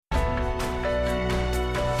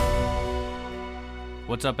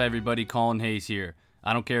What's up, everybody? Colin Hayes here.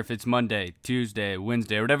 I don't care if it's Monday, Tuesday,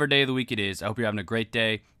 Wednesday, or whatever day of the week it is. I hope you're having a great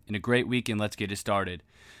day and a great week, and let's get it started.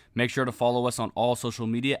 Make sure to follow us on all social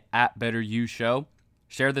media at Better You Show.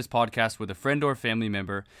 Share this podcast with a friend or family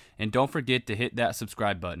member, and don't forget to hit that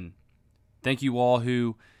subscribe button. Thank you all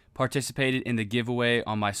who participated in the giveaway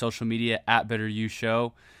on my social media at Better You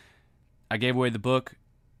Show. I gave away the book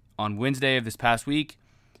on Wednesday of this past week,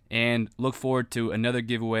 and look forward to another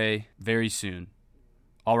giveaway very soon.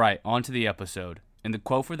 All right, on to the episode. And the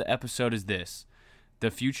quote for the episode is this: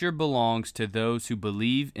 "The future belongs to those who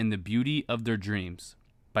believe in the beauty of their dreams,"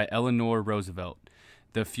 by Eleanor Roosevelt.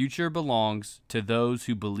 The future belongs to those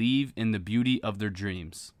who believe in the beauty of their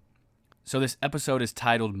dreams. So this episode is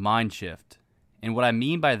titled MINDSHIFT. And what I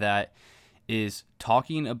mean by that is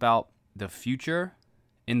talking about the future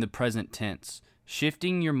in the present tense,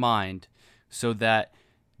 shifting your mind so that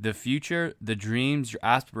the future, the dreams, your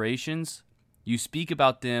aspirations, you speak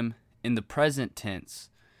about them in the present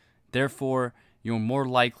tense. Therefore, you're more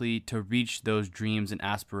likely to reach those dreams and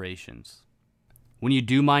aspirations. When you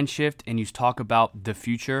do mind shift and you talk about the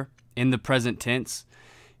future in the present tense,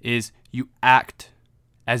 is you act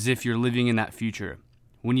as if you're living in that future.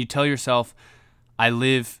 When you tell yourself, I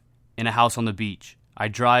live in a house on the beach, I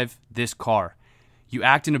drive this car, you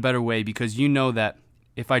act in a better way because you know that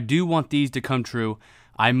if I do want these to come true,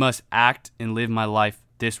 I must act and live my life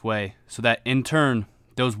this way so that in turn,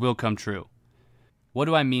 those will come true. What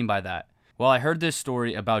do I mean by that? Well, I heard this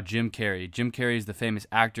story about Jim Carrey. Jim Carrey is the famous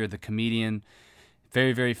actor, the comedian,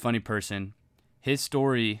 very, very funny person. His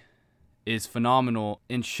story is phenomenal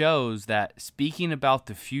and shows that speaking about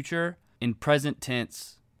the future in present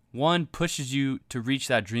tense, one, pushes you to reach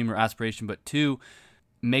that dream or aspiration, but two,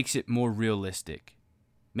 makes it more realistic.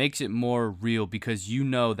 Makes it more real because you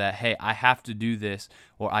know that, hey, I have to do this,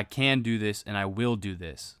 or I can do this, and I will do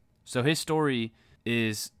this. So his story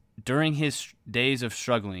is during his days of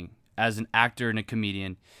struggling as an actor and a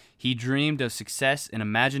comedian, he dreamed of success and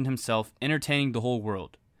imagined himself entertaining the whole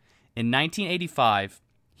world. In 1985,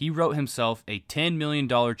 he wrote himself a $10 million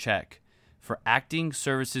check for acting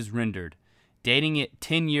services rendered, dating it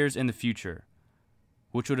 10 years in the future,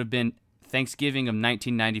 which would have been Thanksgiving of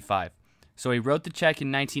 1995. So he wrote the check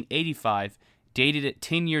in 1985, dated it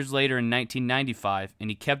 10 years later in 1995, and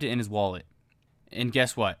he kept it in his wallet. And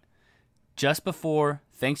guess what? Just before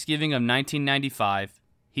Thanksgiving of 1995,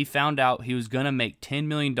 he found out he was going to make $10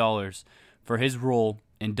 million for his role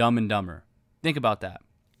in Dumb and Dumber. Think about that.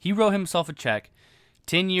 He wrote himself a check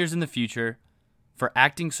 10 years in the future for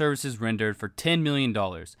acting services rendered for $10 million.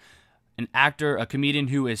 An actor, a comedian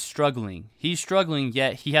who is struggling. He's struggling,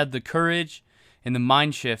 yet he had the courage and the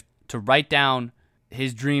mind shift to write down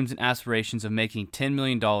his dreams and aspirations of making $10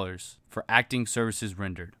 million for acting services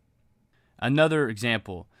rendered. Another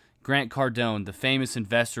example, Grant Cardone, the famous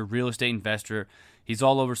investor, real estate investor. He's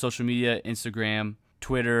all over social media, Instagram,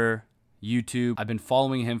 Twitter, YouTube. I've been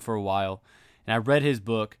following him for a while, and I read his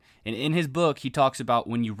book. And in his book, he talks about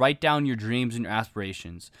when you write down your dreams and your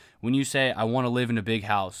aspirations, when you say, I want to live in a big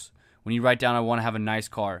house, when you write down, I want to have a nice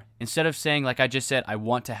car, instead of saying, like I just said, I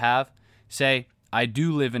want to have, say, I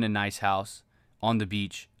do live in a nice house on the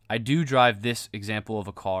beach. I do drive this example of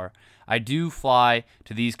a car. I do fly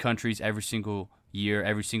to these countries every single year,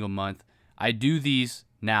 every single month. I do these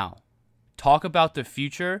now. Talk about the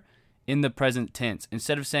future in the present tense.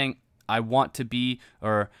 Instead of saying, I want to be,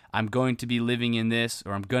 or I'm going to be living in this,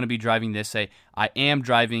 or I'm going to be driving this, say, I am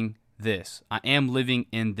driving this. I am living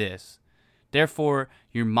in this. Therefore,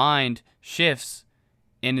 your mind shifts,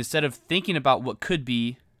 and instead of thinking about what could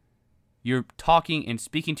be, you're talking and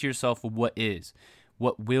speaking to yourself of what is,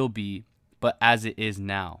 what will be, but as it is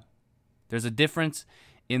now. There's a difference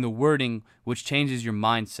in the wording which changes your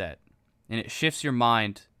mindset, and it shifts your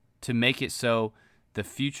mind to make it so the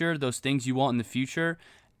future, those things you want in the future,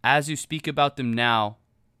 as you speak about them now,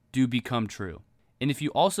 do become true. And if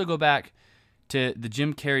you also go back to the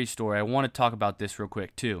Jim Carrey story, I want to talk about this real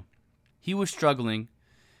quick too. He was struggling,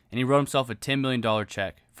 and he wrote himself a $10 million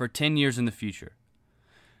check for 10 years in the future.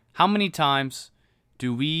 How many times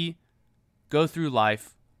do we go through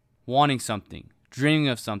life wanting something, dreaming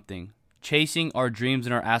of something, chasing our dreams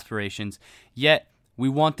and our aspirations, yet we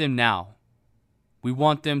want them now. We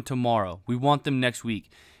want them tomorrow. We want them next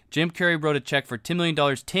week. Jim Carrey wrote a check for $10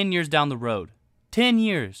 million 10 years down the road. 10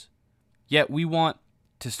 years. Yet we want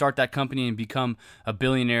to start that company and become a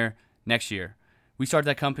billionaire next year. We start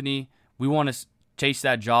that company, we want to chase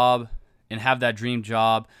that job and have that dream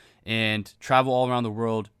job and travel all around the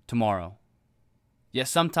world tomorrow. Yet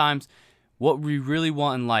sometimes what we really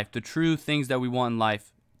want in life, the true things that we want in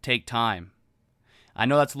life, take time. I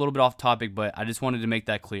know that's a little bit off topic, but I just wanted to make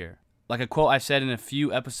that clear. Like a quote I've said in a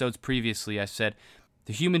few episodes previously, I said,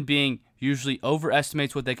 the human being usually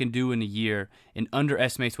overestimates what they can do in a year and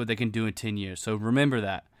underestimates what they can do in 10 years. So remember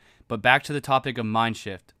that. But back to the topic of mind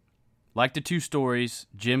shift. Like the two stories,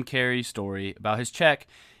 Jim Carrey's story about his check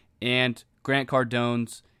and Grant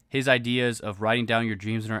Cardone's, his ideas of writing down your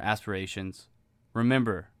dreams and our aspirations.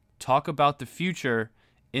 Remember, talk about the future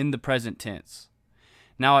in the present tense.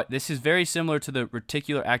 Now, this is very similar to the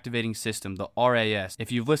reticular activating system, the RAS.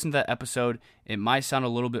 If you've listened to that episode, it might sound a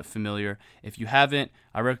little bit familiar. If you haven't,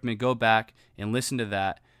 I recommend go back and listen to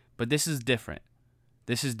that. But this is different.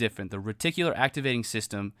 This is different. The reticular activating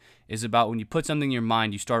system is about when you put something in your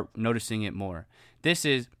mind, you start noticing it more. This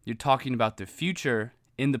is, you're talking about the future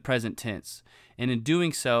in the present tense. And in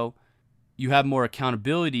doing so, you have more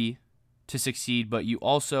accountability to succeed, but you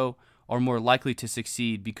also are more likely to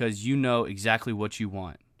succeed because you know exactly what you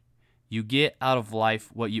want. You get out of life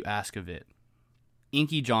what you ask of it.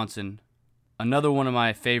 Inky Johnson, another one of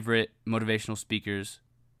my favorite motivational speakers,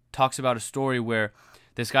 talks about a story where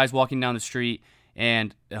this guy's walking down the street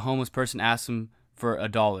and a homeless person asks him for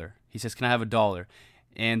 $1. He says, "Can I have $1?"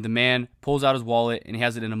 And the man pulls out his wallet and he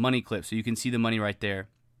has it in a money clip so you can see the money right there.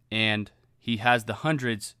 And he has the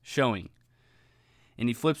hundreds showing. And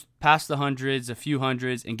he flips past the hundreds, a few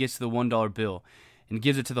hundreds, and gets to the $1 bill and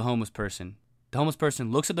gives it to the homeless person. The homeless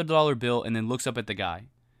person looks at the dollar bill and then looks up at the guy.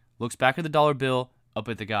 Looks back at the dollar bill, up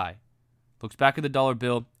at the guy. Looks back at the dollar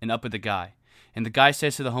bill and up at the guy. And the guy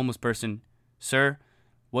says to the homeless person, "Sir,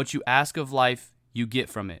 what you ask of life, you get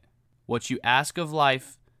from it. What you ask of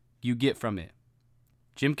life, you get from it."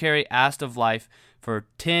 Jim Carrey asked of life for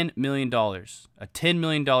 $10 million, a $10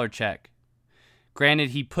 million check. Granted,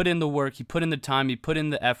 he put in the work, he put in the time, he put in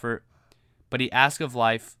the effort, but he asked of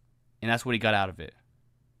life, and that's what he got out of it.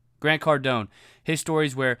 Grant Cardone, his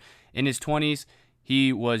stories where in his 20s,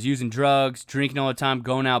 he was using drugs, drinking all the time,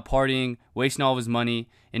 going out partying, wasting all of his money,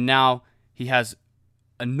 and now he has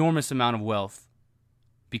enormous amount of wealth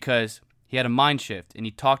because he had a mind shift, and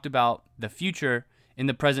he talked about the future in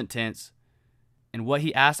the present tense, and what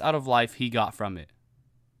he asked out of life, he got from it.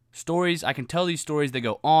 Stories, I can tell these stories, they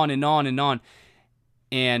go on and on and on,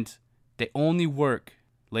 and they only work,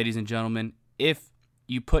 ladies and gentlemen, if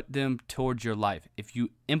you put them towards your life, if you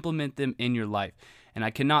implement them in your life. And I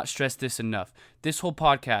cannot stress this enough. This whole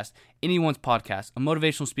podcast, anyone's podcast, a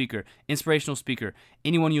motivational speaker, inspirational speaker,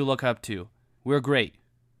 anyone you look up to, we're great.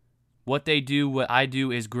 What they do, what I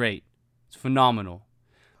do is great. It's phenomenal.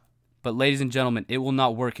 But ladies and gentlemen, it will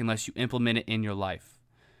not work unless you implement it in your life.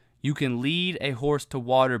 You can lead a horse to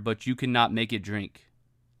water, but you cannot make it drink.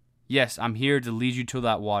 Yes, I'm here to lead you to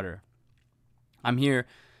that water. I'm here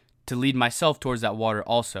to lead myself towards that water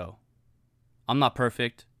also. I'm not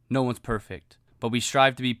perfect. No one's perfect. But we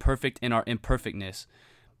strive to be perfect in our imperfectness.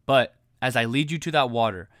 But as I lead you to that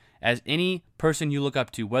water, as any person you look up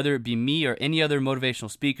to, whether it be me or any other motivational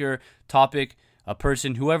speaker, topic, a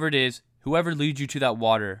person, whoever it is, whoever leads you to that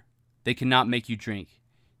water, they cannot make you drink.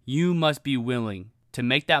 You must be willing to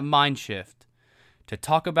make that mind shift, to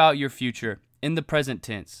talk about your future in the present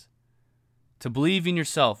tense, to believe in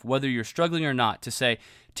yourself, whether you're struggling or not, to say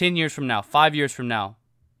 10 years from now, 5 years from now,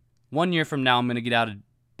 1 year from now, I'm going to get out of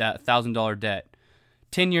that $1,000 debt.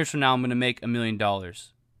 10 years from now, I'm going to make $1 million.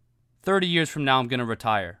 30 years from now, I'm going to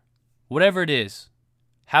retire. Whatever it is,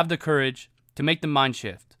 have the courage to make the mind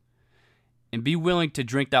shift and be willing to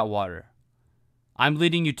drink that water. I'm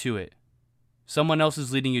leading you to it. Someone else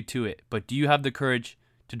is leading you to it, but do you have the courage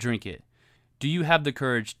to drink it? Do you have the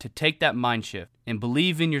courage to take that mind shift and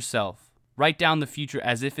believe in yourself? Write down the future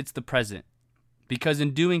as if it's the present, because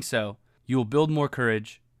in doing so, you will build more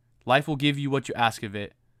courage, life will give you what you ask of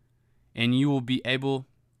it, and you will be able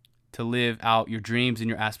to live out your dreams and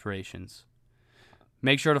your aspirations.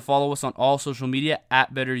 Make sure to follow us on all social media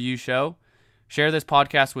at Better You Show. Share this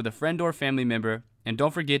podcast with a friend or family member, and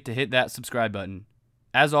don't forget to hit that subscribe button.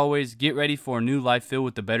 As always, get ready for a new life filled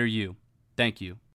with the better you. Thank you.